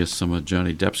I guess some of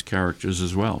Johnny Depp's characters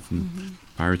as well from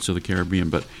Pirates of the Caribbean.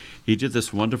 But he did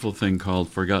this wonderful thing called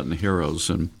Forgotten Heroes,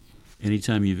 and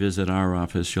anytime you visit our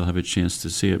office, you'll have a chance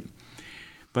to see it.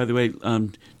 By the way,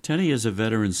 Tenny is a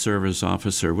veteran service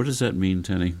officer. What does that mean,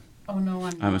 Tenny? Oh, no,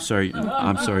 I'm I'm not.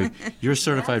 sorry. You're a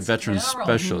certified That's veteran Carol.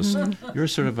 specialist. You're a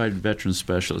certified veteran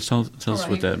specialist. Tell us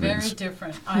what that Very means.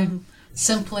 different. I'm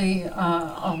simply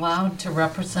allowed to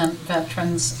represent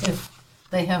veterans if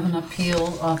they have an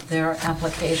appeal of their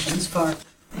applications for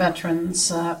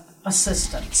veterans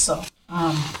assistance. So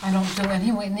I don't do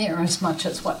anywhere near as much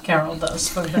as what Carol does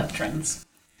for veterans.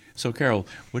 So, Carol,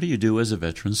 what do you do as a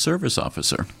veteran service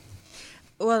officer?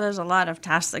 Well, there's a lot of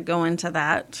tasks that go into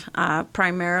that.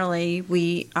 Primarily,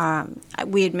 we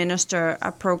administer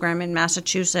a program in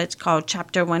Massachusetts called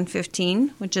Chapter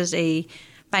 115, which is a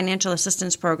financial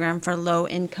assistance program for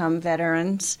low-income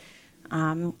veterans.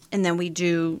 And then we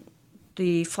do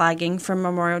the flagging for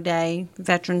Memorial Day,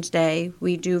 Veterans Day.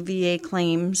 We do VA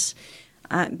claims.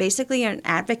 Basically an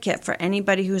advocate for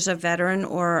anybody who's a veteran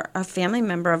or a family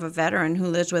member of a veteran who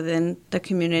lives within the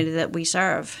community that we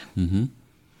serve. Mm-hmm.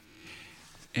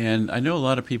 And I know a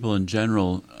lot of people in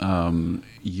general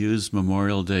use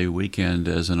Memorial Day weekend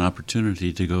as an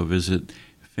opportunity to go visit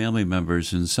family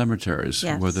members in cemeteries,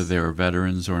 Yes. whether they are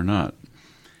veterans or not.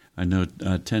 I know,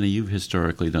 Tenny, you've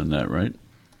historically done that, right?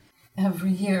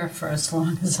 Every year for as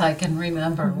long as I can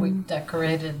remember, we've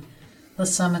decorated the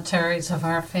cemeteries of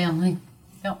our family.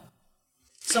 Yep.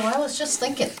 So I was just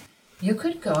thinking, you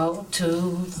could go to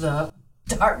the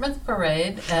Dartmouth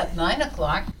Parade at 9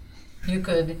 o'clock. You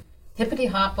could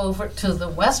hippity-hop over to the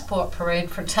Westport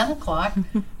Parade for 10 o'clock,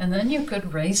 and then you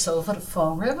could race over to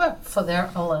Fall River for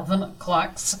their 11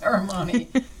 o'clock ceremony.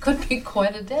 Could be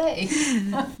quite a day.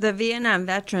 The Vietnam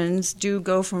veterans do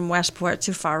go from Westport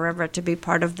to Fall River to be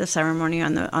part of the ceremony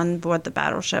on board the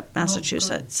battleship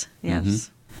Massachusetts. Yes.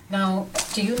 Mm-hmm. Now,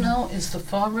 do you know, is the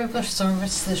Fall River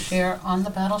service this year on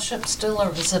the battleship still,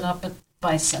 or is it up at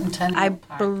Bicentennial I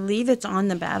Park? believe it's on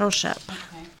the battleship.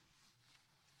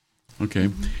 Okay.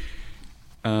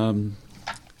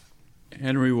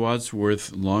 Henry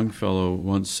Wadsworth Longfellow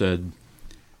once said,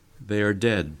 "They are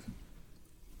dead,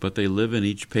 but they live in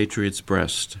each patriot's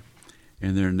breast,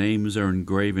 and their names are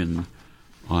engraven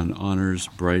on honor's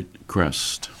bright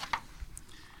crest."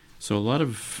 So a lot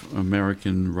of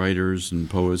American writers and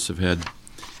poets have had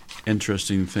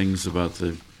interesting things about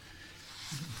the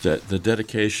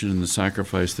dedication and the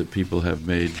sacrifice that people have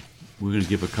made. We're going to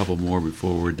give a couple more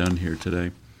before we're done here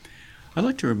today. I'd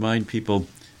like to remind people,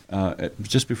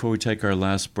 just before we take our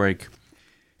last break,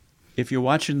 if you're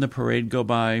watching the parade go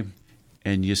by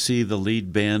and you see the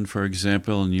lead band, for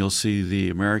example, and you'll see the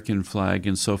American flag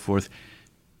and so forth,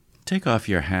 take off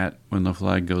your hat when the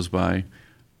flag goes by.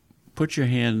 Put your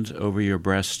hand over your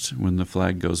breast when the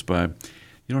flag goes by.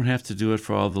 You don't have to do it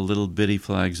for all the little bitty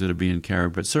flags that are being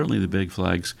carried, but certainly the big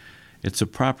flags. It's a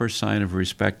proper sign of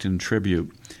respect and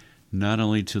tribute, not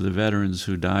only to the veterans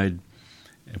who died,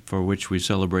 for which we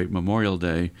celebrate Memorial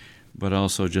Day, but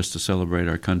also just to celebrate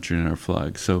our country and our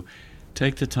flag. So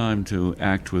take the time to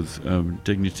act with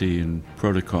dignity and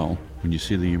protocol when you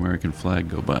see the American flag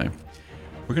go by.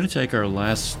 We're going to take our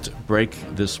last break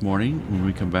this morning. When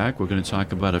we come back, we're going to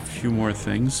talk about a few more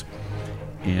things,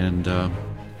 and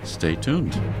stay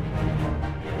tuned.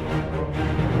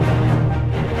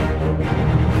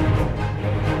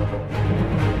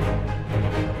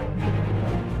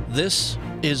 This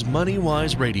is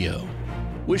MoneyWise Radio,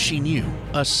 wishing you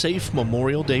a safe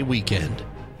Memorial Day weekend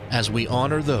as we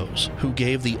honor those who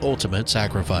gave the ultimate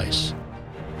sacrifice.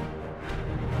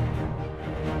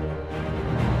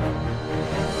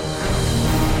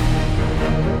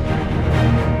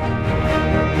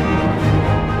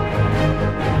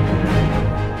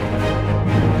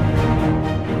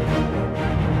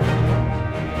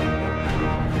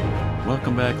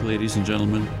 Welcome back, ladies and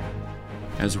gentlemen.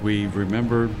 As we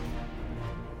remember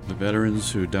the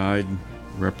veterans who died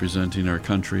representing our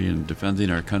country and defending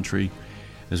our country,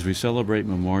 as we celebrate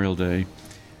Memorial Day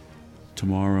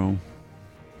tomorrow,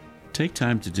 take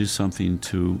time to do something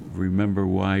to remember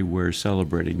why we're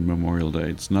celebrating Memorial Day.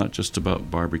 It's not just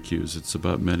about barbecues, it's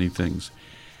about many things.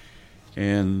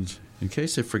 And in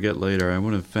case I forget later, I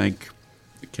want to thank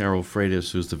Carol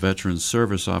Freitas, who's the Veterans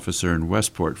Service Officer in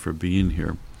Westport, for being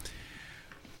here.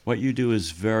 What you do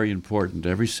is very important.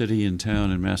 Every city and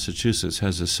town in Massachusetts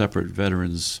has a separate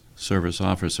Veterans Service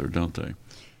Officer, don't they?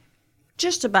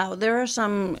 Just about. There are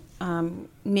some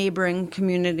neighboring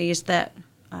communities that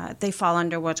they fall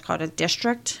under what's called a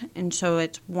district, and so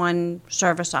it's one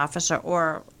service officer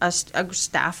or a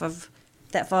staff of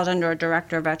that falls under a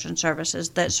director of veteran services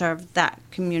that serve that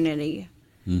community.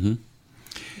 Mm-hmm.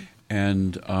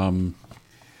 And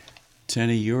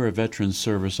Tenny, you're a Veterans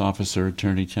Service Officer,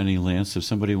 Attorney Tenny Lance. If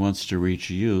somebody wants to reach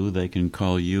you, they can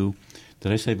call you.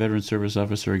 Did I say Veterans Service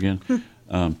Officer again?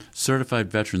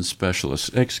 Certified Veteran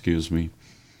Specialist. Excuse me.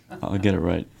 I'll get it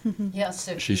right. Yes.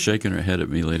 She's shaking her head at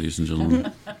me, ladies and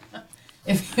gentlemen.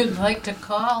 If you'd like to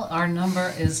call, our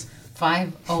number is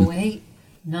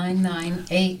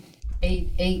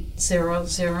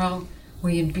 508-998-8800.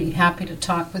 We'd be happy to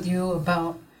talk with you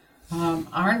about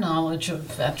our knowledge of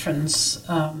veterans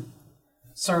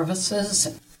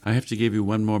services. I have to give you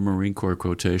one more Marine Corps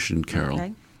quotation, Carol.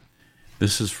 Okay.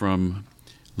 This is from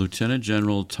Lieutenant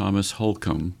General Thomas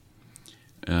Holcomb,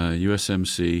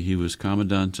 USMC. He was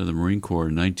Commandant of the Marine Corps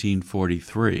in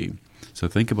 1943. So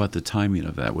think about the timing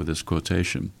of that with this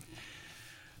quotation.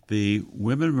 The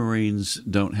women Marines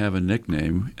don't have a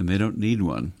nickname, and they don't need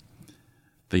one.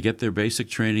 They get their basic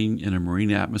training in a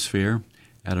Marine atmosphere,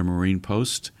 at a Marine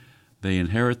post. They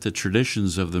inherit the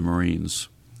traditions of the Marines.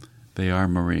 They are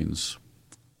Marines.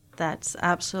 That's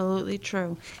absolutely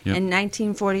true. Yep. In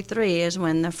 1943 is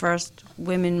when the first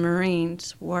women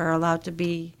Marines were allowed to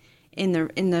be in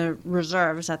the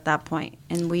reserves at that point,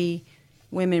 and we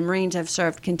women Marines have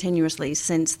served continuously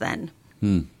since then.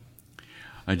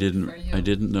 I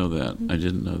didn't know that. I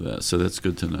didn't know that. So that's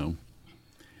good to know.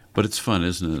 But it's fun,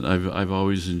 isn't it? I've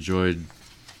always enjoyed,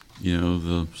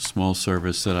 the small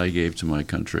service that I gave to my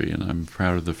country, and I'm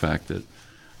proud of the fact that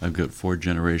I've got 4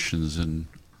 generations in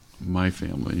my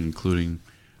family, including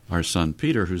our son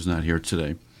Peter, who's not here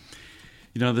today.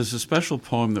 There's a special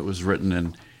poem that was written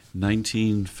in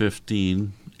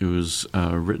 1915. It was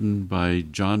written by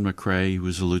John McCrae, who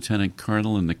was a lieutenant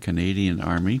colonel in the Canadian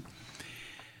Army.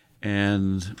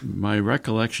 And my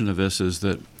recollection of this is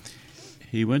that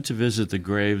he went to visit the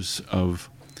graves of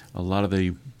a lot of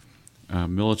the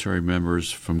military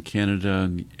members from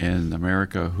Canada and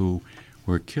America who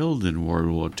were killed in World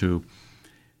War II.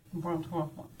 World War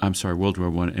I.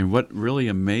 And what really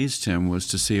amazed him was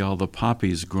to see all the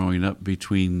poppies growing up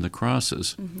between the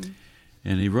crosses. Mm-hmm.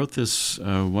 And he wrote this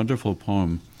wonderful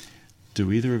poem.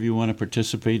 Do either of you want to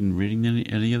participate in reading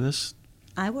any of this?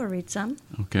 I will read some.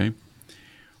 Okay.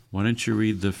 Why don't you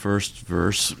read the first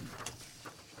verse,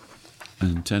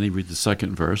 and Tenny read the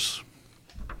second verse.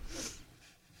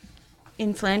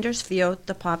 In Flanders field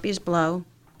the poppies blow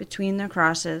between the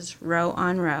crosses, row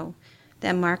on row,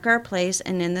 that mark our place,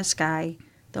 and in the sky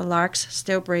the larks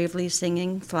still bravely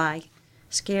singing fly,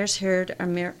 scarce heard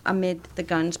amid the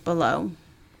guns below.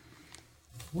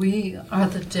 We are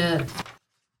the dead.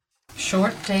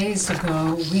 Short days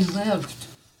ago we lived,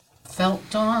 felt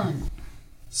dawn,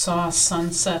 saw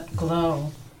sunset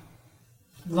glow,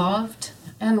 loved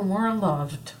and were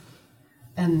loved,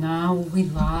 and now we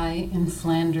lie in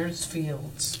Flanders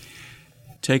fields.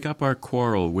 Take up our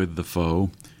quarrel with the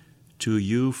foe. To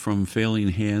you from failing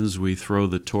hands we throw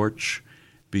the torch.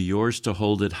 Be yours to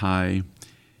hold it high.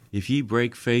 If ye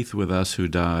break faith with us who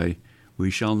die,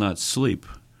 we shall not sleep,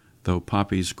 though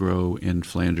poppies grow in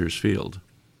Flanders field.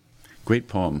 Great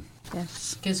poem.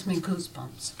 Yes. Gives me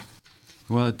goosebumps.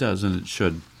 Well, it does, and it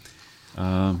should.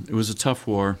 It was a tough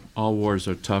war. All wars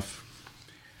are tough.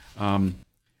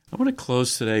 I want to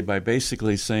close today by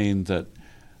basically saying that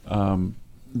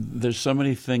there's so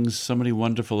many things, so many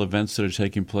wonderful events that are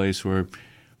taking place. We're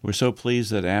so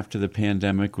pleased that after the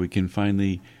pandemic we can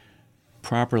finally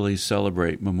properly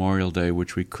celebrate Memorial Day,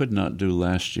 which we could not do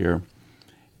last year.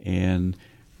 And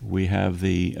we have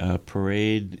the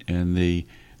parade and the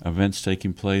events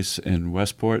taking place in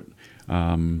Westport.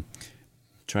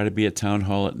 Try to be at Town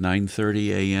Hall at 9:30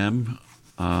 a.m.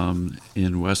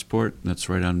 In Westport. That's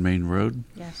right on Main Road.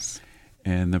 Yes.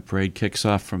 And the parade kicks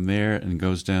off from there and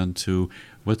goes down to,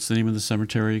 what's the name of the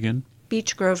cemetery again?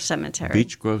 Beech Grove Cemetery.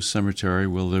 Beech Grove Cemetery,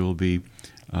 where there will be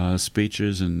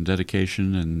speeches and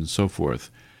dedication and so forth.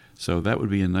 So that would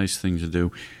be a nice thing to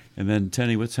do. And then,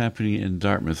 Tenny, what's happening in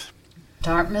Dartmouth?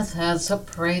 Dartmouth has a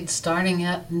parade starting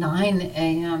at 9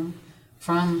 a.m.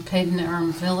 from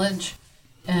Paden Village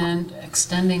and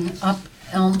extending up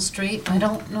Elm Street. I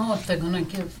don't know if they're going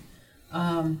to give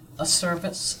a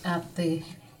service at the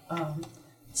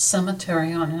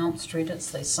cemetery on Elm Street,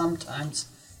 as they sometimes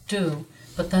do,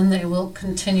 but then they will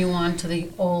continue on to the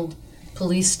old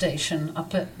police station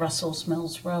up at Russell's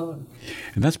Mills Road.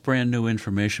 And that's brand new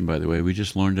information, by the way. We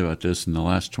just learned about this in the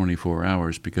last 24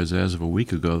 hours because as of a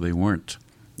week ago, they weren't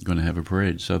going to have a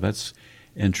parade. So that's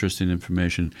interesting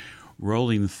information.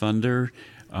 Rolling Thunder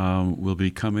will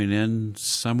be coming in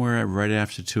somewhere right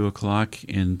after 2 o'clock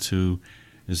into,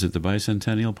 is it the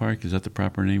Bicentennial Park? Is that the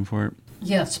proper name for it?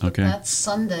 Yes, but Okay. That's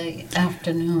Sunday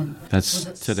afternoon. That's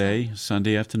today,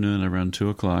 Sunday afternoon, around 2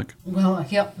 o'clock. Well,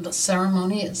 yep, the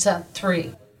ceremony is at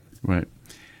 3. Right.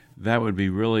 That would be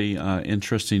really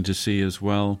interesting to see as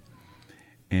well.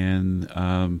 And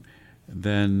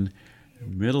then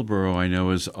Middleborough, I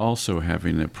know, is also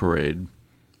having a parade.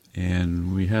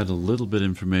 And we had a little bit of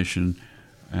information,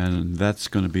 and that's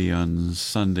going to be on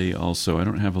Sunday also. I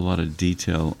don't have a lot of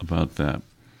detail about that.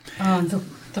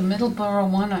 The Middleborough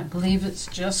one, I believe it's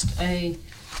just a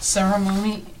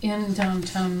ceremony in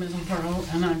downtown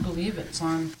Middleborough, and I believe it's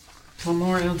on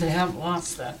Memorial Day. I've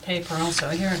lost that paper also.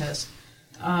 Here it is.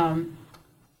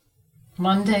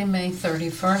 Monday, May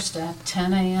 31st at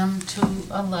 10 a.m. to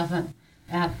 11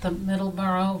 at the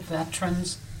Middleborough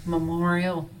Veterans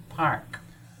Memorial Park.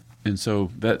 And so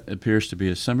that appears to be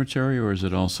a cemetery, or is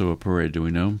it also a parade? Do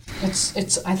we know?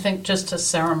 It's I think, just a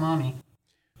ceremony.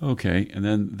 Okay, and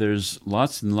then there's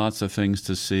lots and lots of things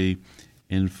to see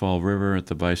in Fall River at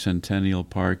the Bicentennial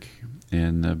Park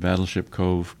and Battleship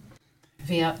Cove.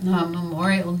 Vietnam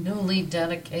Memorial newly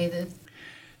dedicated.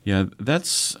 Yeah,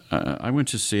 that's. I went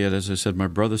to see it. As I said, my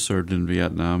brother served in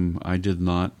Vietnam. I did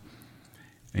not,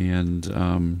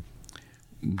 and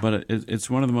but it's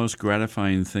one of the most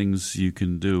gratifying things you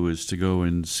can do is to go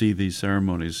and see these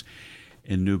ceremonies.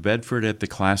 In New Bedford at the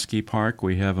Klasky Park,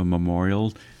 we have a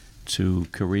memorial to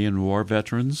Korean War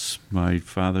veterans. My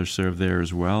father served there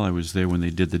as well. I was there when they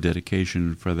did the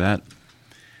dedication for that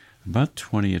about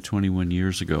 20 or 21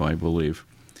 years ago, I believe.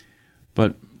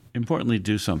 But importantly,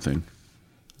 do something.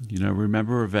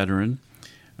 Remember a veteran.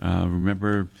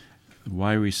 Remember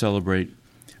why we celebrate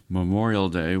Memorial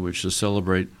Day, which is to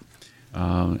celebrate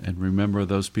and remember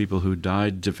those people who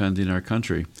died defending our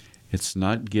country. It's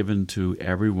not given to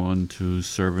everyone to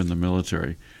serve in the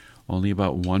military. Only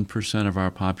about 1% of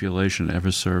our population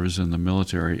ever serves in the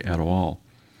military at all.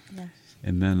 Yes.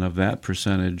 And then of that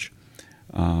percentage,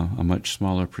 a much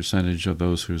smaller percentage of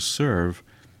those who serve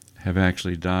have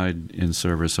actually died in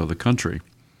service of the country.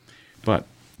 But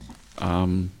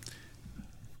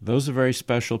those are very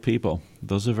special people.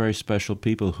 Those are very special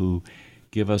people who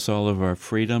give us all of our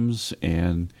freedoms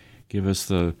and give us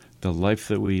the life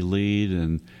that we lead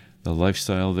and the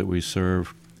lifestyle that we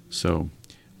serve. So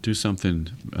do something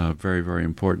very, very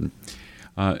important.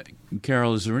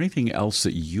 Carol, is there anything else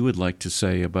that you would like to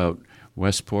say about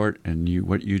Westport and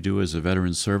what you do as a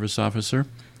veteran service officer?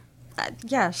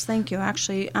 Yes, thank you.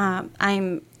 Actually,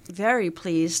 I'm very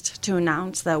pleased to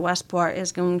announce that Westport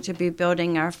is going to be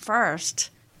building our first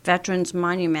Veterans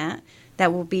Monument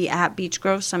that will be at Beech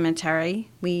Grove Cemetery.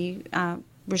 We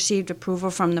received approval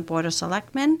from the Board of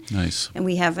Selectmen. Nice. And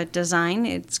we have a design.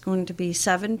 It's going to be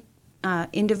 7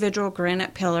 individual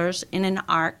granite pillars in an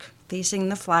arc facing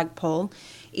the flagpole.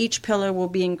 Each pillar will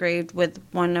be engraved with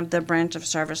one of the branch of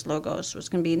service logos. So it's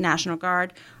going to be National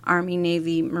Guard, Army,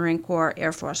 Navy, Marine Corps,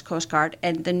 Air Force, Coast Guard,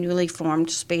 and the newly formed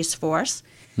Space Force.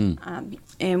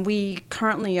 And we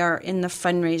currently are in the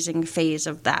fundraising phase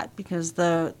of that because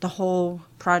the whole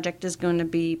project is going to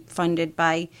be funded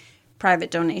by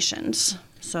private donations.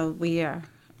 So we are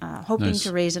hoping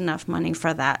to raise enough money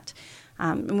for that.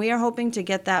 And we are hoping to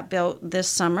get that built this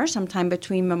summer, sometime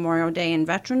between Memorial Day and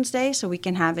Veterans Day, so we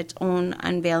can have its own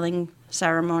unveiling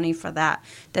ceremony for that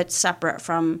that's separate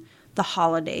from the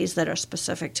holidays that are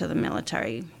specific to the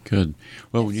military. Good.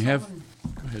 Well, when you have...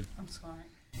 Go ahead. I'm sorry.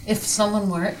 If someone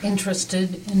were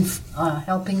interested in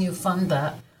helping you fund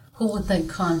that, who would they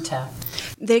contact?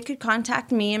 They could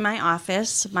contact me in my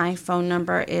office. My phone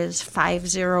number is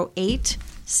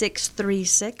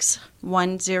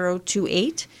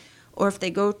 508-636-1028. Or if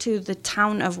they go to the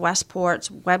Town of Westport's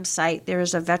website, there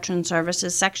is a Veteran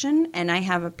Services section, and I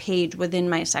have a page within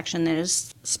my section that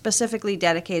is specifically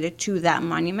dedicated to that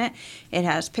monument. It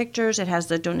has pictures, it has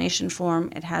the donation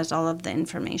form, it has all of the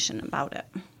information about it.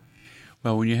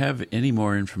 Well, when you have any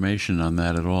more information on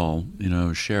that at all,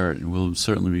 share it, and we'll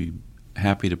certainly be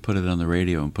happy to put it on the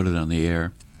radio and put it on the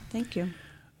air. Thank you.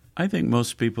 I think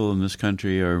most people in this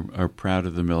country are proud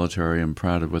of the military and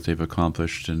proud of what they've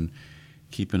accomplished and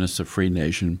keeping us a free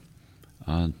nation.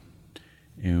 And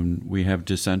we have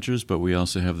dissenters, but we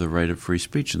also have the right of free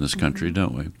speech in this country,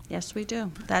 don't we? Yes, we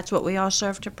do. That's what we all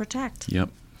serve to protect. Yep.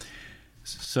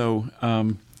 So,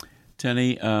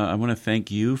 Tenny, I want to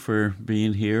thank you for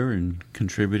being here and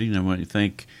contributing. I want to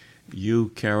thank you,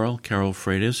 Carol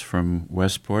Freitas from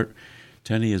Westport.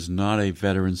 Tenny is not a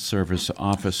veteran service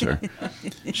officer.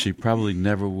 She probably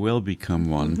never will become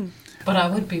one. But I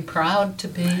would be proud to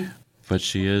be. But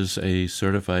she is a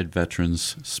certified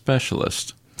veterans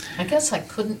specialist. I guess I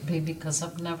couldn't be because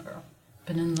I've never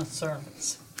been in the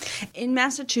service. In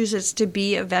Massachusetts, to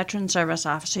be a veteran service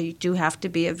officer, you do have to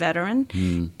be a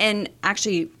veteran. And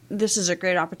actually, this is a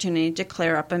great opportunity to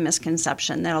clear up a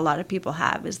misconception that a lot of people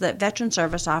have, is that veteran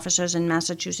service officers in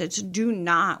Massachusetts do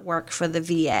not work for the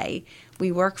VA.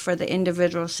 We work for the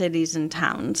individual cities and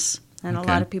towns. And a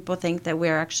lot of people think that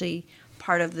we're actually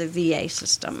part of the VA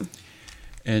system.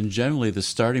 And generally, the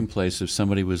starting place, if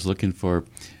somebody was looking for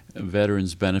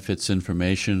veterans benefits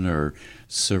information or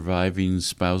surviving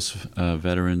spouse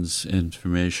veterans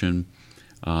information,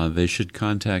 they should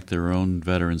contact their own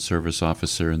veteran service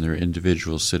officer in their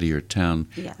individual city or town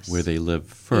where they live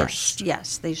first.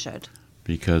 Yes, they should.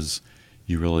 Because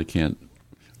you really can't,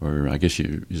 or I guess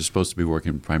you're supposed to be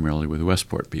working primarily with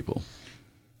Westport people.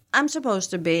 I'm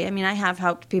supposed to be. I mean, I have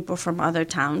helped people from other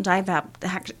towns. I've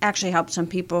actually helped some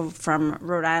people from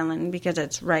Rhode Island because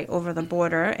it's right over the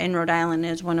border, and Rhode Island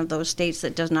is one of those states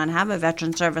that does not have a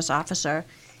veteran service officer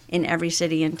in every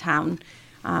city and town.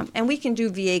 And we can do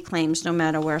VA claims no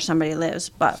matter where somebody lives,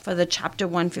 but for the Chapter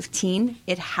 115,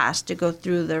 it has to go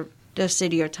through the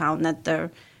city or town that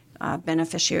the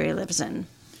beneficiary lives in.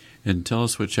 And tell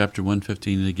us what Chapter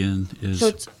 115 again is. So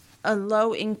it's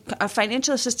a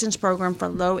financial assistance program for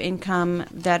low-income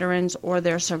veterans or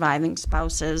their surviving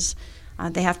spouses.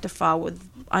 They have to fall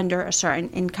under a certain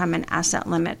income and asset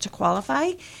limit to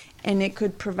qualify, and it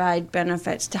could provide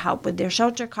benefits to help with their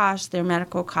shelter costs, their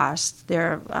medical costs,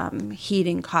 their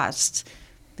heating costs,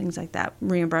 things like that,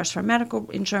 reimbursed for medical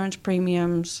insurance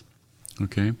premiums.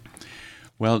 Okay.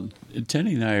 Well,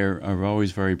 Tenny and I are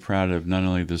always very proud of not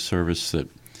only the service that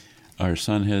our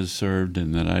son has served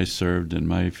and that I served and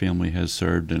my family has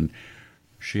served. And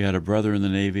she had a brother in the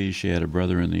Navy. She had a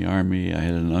brother in the Army. I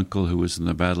had an uncle who was in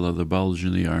the Battle of the Bulge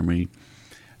in the Army.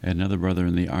 I had another brother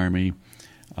in the Army.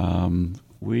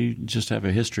 We just have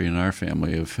a history in our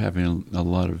family of having a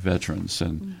lot of veterans,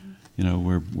 and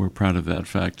we're proud of that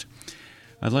fact.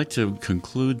 I'd like to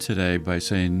conclude today by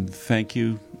saying thank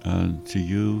you to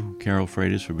you, Carol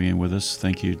Freitas, for being with us.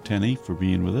 Thank you, Tenny, for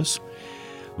being with us.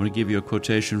 I want to give you a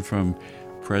quotation from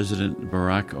President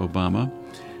Barack Obama.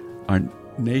 Our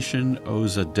nation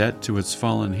owes a debt to its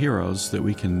fallen heroes that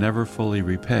we can never fully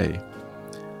repay,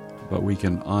 but we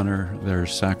can honor their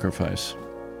sacrifice.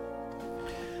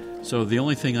 So the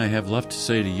only thing I have left to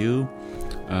say to you,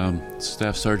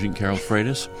 Staff Sergeant Carol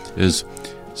Freitas, is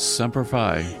Semper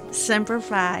Fi. Semper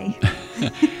Fi.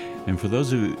 And for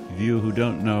those of you who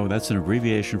don't know, that's an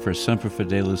abbreviation for Semper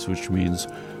Fidelis, which means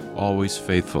always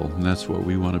faithful, and that's what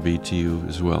we want to be to you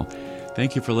as well.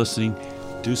 Thank you for listening.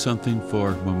 Do something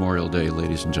for Memorial Day,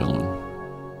 ladies and gentlemen.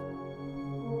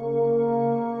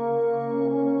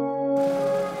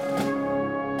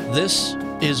 This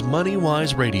is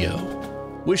MoneyWise Radio,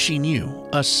 wishing you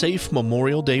a safe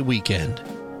Memorial Day weekend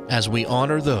as we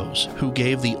honor those who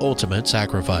gave the ultimate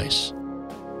sacrifice.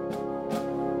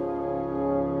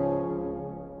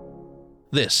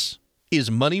 This is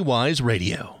MoneyWise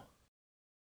Radio.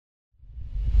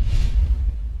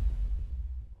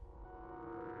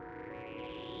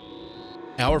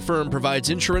 Our firm provides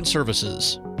insurance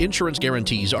services. Insurance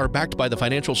guarantees are backed by the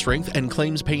financial strength and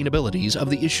claims-paying abilities of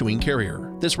the issuing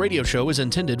carrier. This radio show is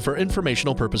intended for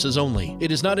informational purposes only.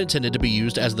 It is not intended to be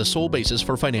used as the sole basis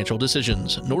for financial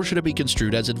decisions, nor should it be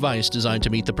construed as advice designed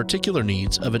to meet the particular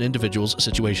needs of an individual's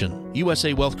situation.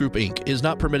 USA Wealth Group, Inc. is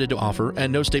not permitted to offer,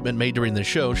 and no statement made during this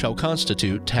show shall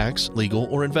constitute tax, legal,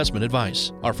 or investment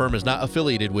advice. Our firm is not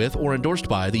affiliated with or endorsed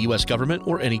by the U.S. government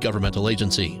or any governmental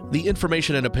agency. The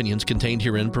information and opinions contained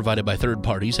herein provided by third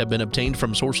parties have been obtained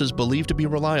from sources believed to be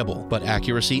reliable, but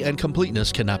accuracy and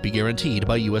completeness cannot be guaranteed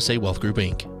by USA Wealth Group,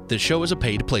 Inc. This show is a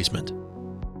paid placement.